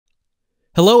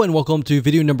Hello and welcome to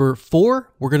video number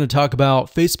 4. We're going to talk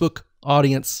about Facebook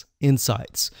Audience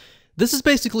Insights. This is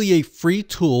basically a free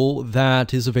tool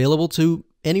that is available to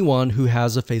anyone who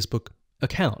has a Facebook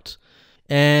account.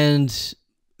 And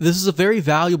this is a very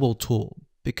valuable tool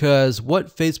because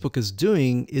what Facebook is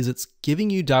doing is it's giving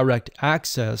you direct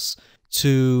access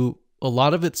to a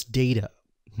lot of its data,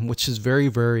 which is very,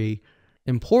 very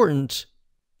important.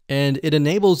 And it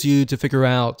enables you to figure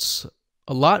out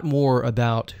a lot more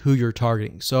about who you're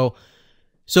targeting. So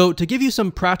to give you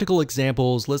some practical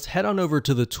examples, let's head on over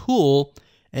to the tool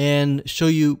and show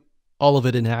you all of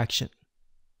it in action.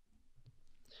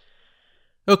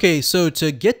 Okay, so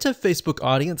to get to Facebook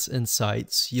Audience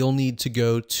Insights, you'll need to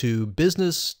go to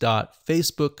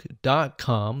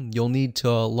business.facebook.com. You'll need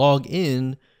to log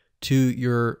in to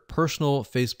your personal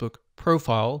Facebook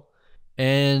profile,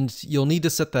 and you'll need to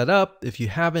set that up if you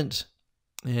haven't.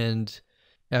 And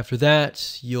after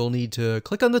that, you'll need to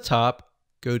click on the top,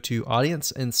 go to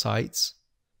Audience Insights,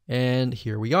 and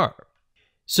here we are.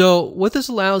 So what this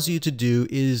allows you to do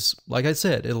is, like I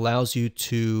said, it allows you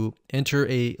to enter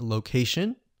a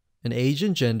location, an age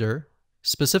and gender,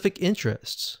 specific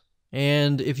interests.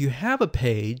 And if you have a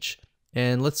page,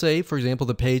 and let's say, for example,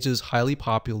 the page is highly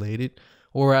populated,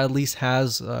 or at least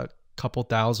has a couple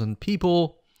thousand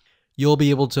people, you'll be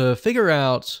able to figure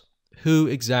out who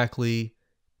exactly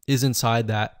is inside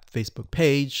that Facebook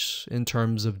page in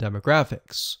terms of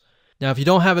demographics. Now, if you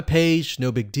don't have a page,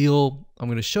 no big deal. I'm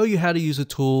going to show you how to use a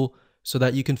tool so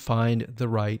that you can find the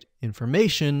right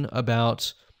information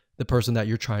about the person that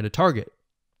you're trying to target.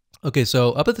 Okay,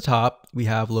 so up at the top, we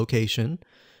have location.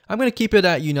 I'm going to keep it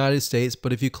at United States,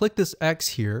 but if you click this X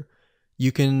here,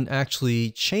 you can actually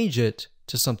change it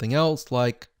to something else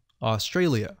like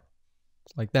Australia,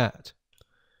 like that.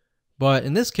 But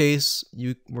in this case,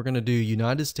 we're going to do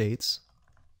United States.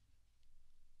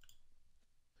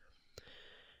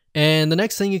 And the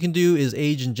next thing you can do is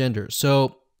age and gender.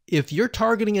 So if you're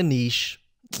targeting a niche,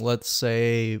 let's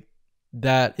say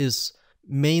that is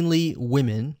mainly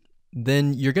women,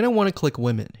 then you're going to want to click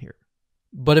women here.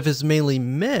 But if it's mainly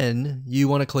men, you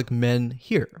want to click men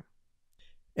here.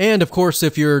 And of course,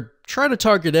 if you're trying to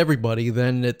target everybody,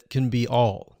 then it can be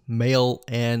all, male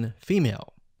and female.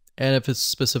 And if it's a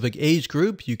specific age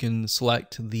group, you can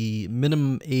select the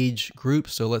minimum age group.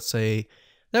 So let's say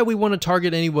that we want to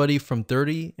target anybody from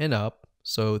 30 and up.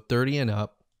 So 30 and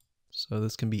up. So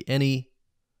this can be any.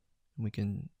 We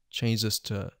can change this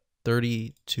to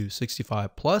 30 to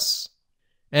 65 plus.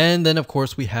 And then of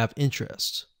course we have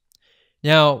interest.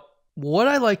 Now, what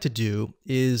I like to do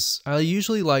is I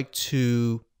usually like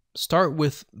to start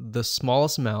with the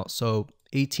smallest amount. So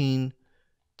 18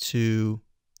 to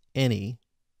any.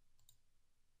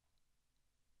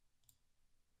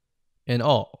 And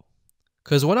all.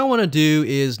 Because what I want to do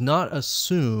is not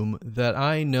assume that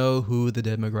I know who the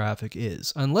demographic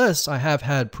is, unless I have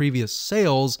had previous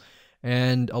sales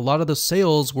and a lot of the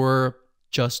sales were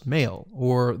just male,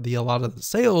 or a lot of the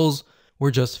sales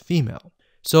were just female.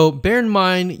 So bear in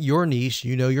mind your niche,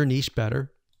 you know your niche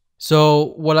better.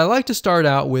 So what I like to start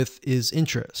out with is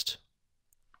interest.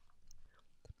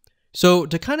 So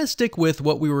to kind of stick with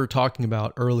what we were talking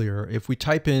about earlier, if we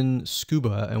type in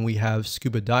scuba and we have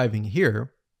scuba diving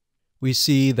here, we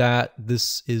see that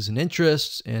this is an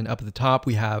interest, and up at the top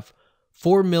we have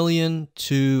 4 million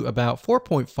to about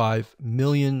 4.5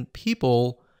 million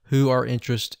people who are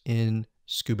interested in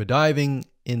scuba diving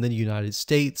in the United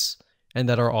States, and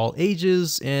that are all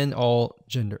ages and all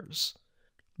genders.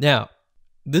 Now,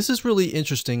 this is really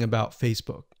interesting about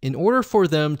Facebook. In order for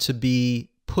them to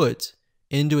be put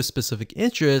into a specific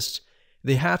interest,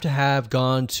 they have to have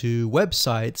gone to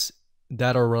websites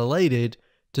that are related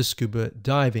to scuba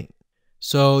diving.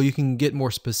 So you can get more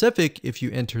specific if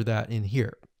you enter that in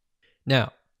here.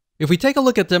 Now, if we take a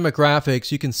look at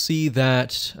demographics, you can see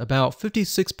that about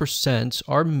 56%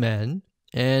 are men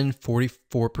and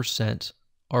 44%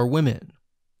 are women.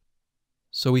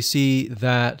 So we see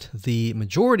that the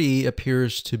majority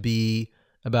appears to be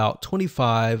about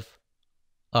 25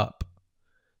 up.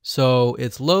 So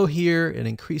it's low here, it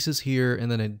increases here,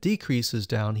 and then it decreases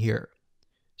down here.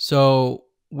 So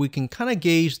we can kind of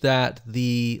gauge that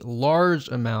the large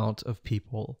amount of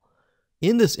people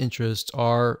in this interest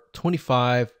are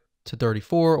 25 to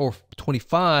 34 or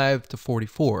 25 to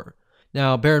 44.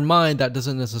 Now, bear in mind that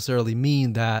doesn't necessarily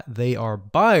mean that they are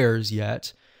buyers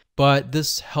yet, but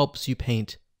this helps you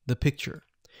paint the picture.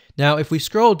 Now, if we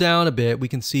scroll down a bit, we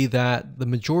can see that the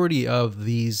majority of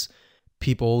these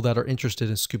people that are interested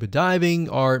in scuba diving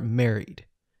are married,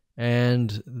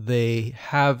 and they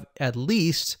have at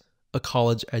least a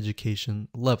college education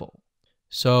level.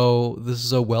 So this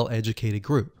is a well-educated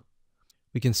group.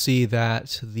 We can see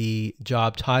that the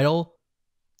job title.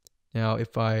 Now,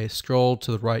 if I scroll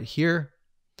to the right here,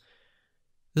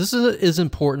 this is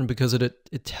important because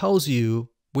it tells you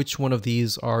which one of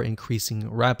these are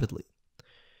increasing rapidly.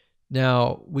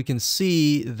 Now, we can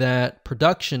see that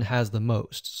production has the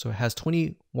most. So it has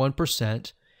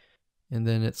 21%, and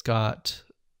then it's got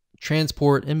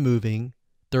transport and moving,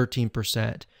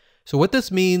 13%. So what this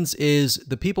means is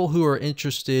the people who are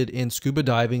interested in scuba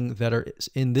diving that are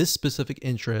in this specific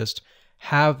interest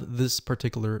have this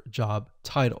particular job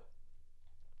title.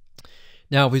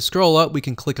 Now, if we scroll up, we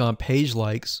can click on page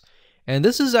likes. And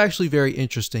this is actually very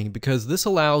interesting because this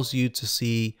allows you to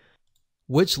see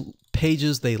which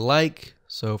pages they like.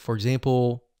 So for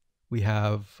example, we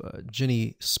have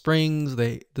Jenny Springs,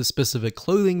 the specific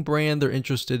clothing brand they're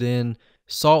interested in,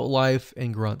 Salt Life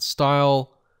and Grunt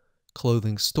Style,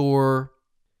 clothing store.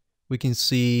 We can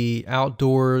see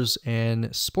Outdoors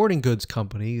and Sporting Goods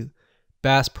Company,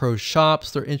 Bass Pro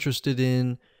Shops they're interested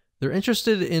in. They're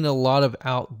interested in a lot of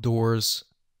outdoors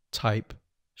type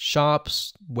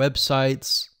shops,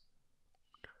 websites,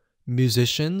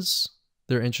 musicians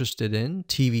they're interested in,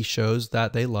 TV shows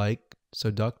that they like,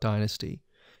 so Duck Dynasty.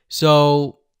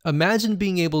 So imagine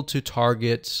being able to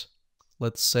target,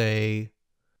 let's say,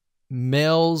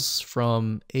 males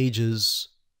from ages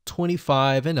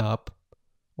 25 and up,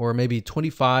 or maybe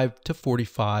 25 to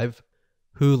 45,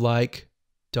 who like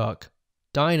Duck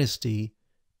Dynasty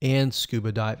and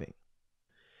scuba diving.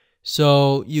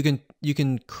 So you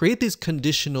can create these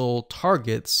conditional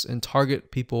targets and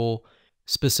target people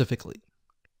specifically.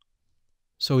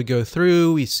 So we go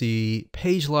through, we see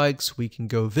page likes, we can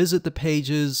go visit the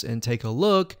pages and take a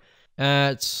look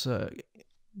at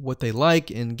what they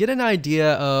like and get an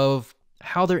idea of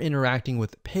how they're interacting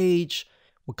with the page,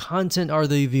 what content are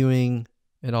they viewing,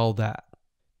 and all that.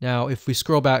 Now, if we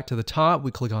scroll back to the top, we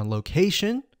click on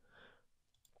location.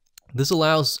 This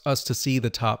allows us to see the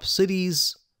top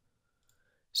cities.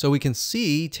 So we can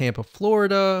see Tampa,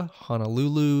 Florida,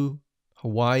 Honolulu,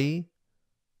 Hawaii.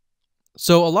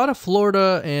 So a lot of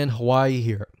Florida and Hawaii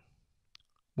here,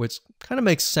 which kind of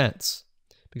makes sense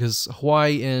because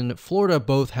Hawaii and Florida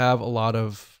both have a lot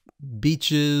of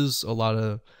beaches, a lot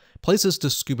of places to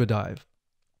scuba dive.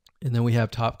 And then we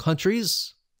have top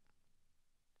countries,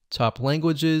 top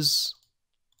languages.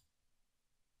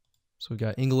 So we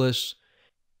got English.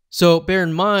 So bear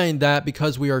in mind that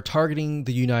because we are targeting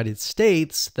the United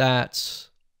States, that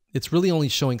it's really only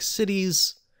showing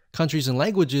cities, countries, and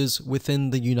languages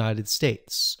within the United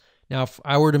States. Now, if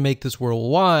I were to make this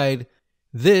worldwide,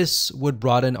 this would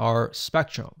broaden our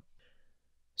spectrum.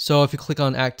 So if you click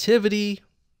on activity,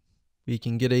 we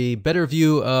can get a better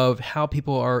view of how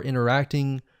people are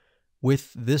interacting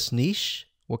with this niche,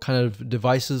 what kind of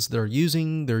devices they're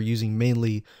using. They're using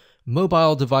mainly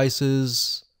mobile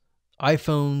devices,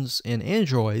 iPhones, and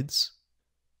Androids.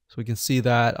 So we can see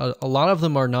that a lot of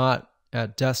them are not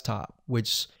at desktop,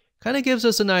 which kind of gives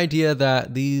us an idea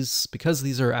that because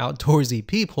these are outdoorsy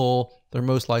people, they're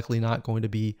most likely not going to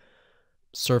be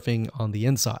surfing on the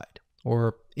inside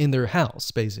or in their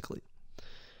house, basically.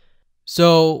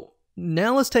 So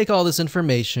now let's take all this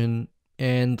information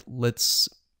and let's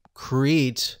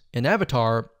create an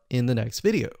avatar in the next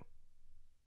video.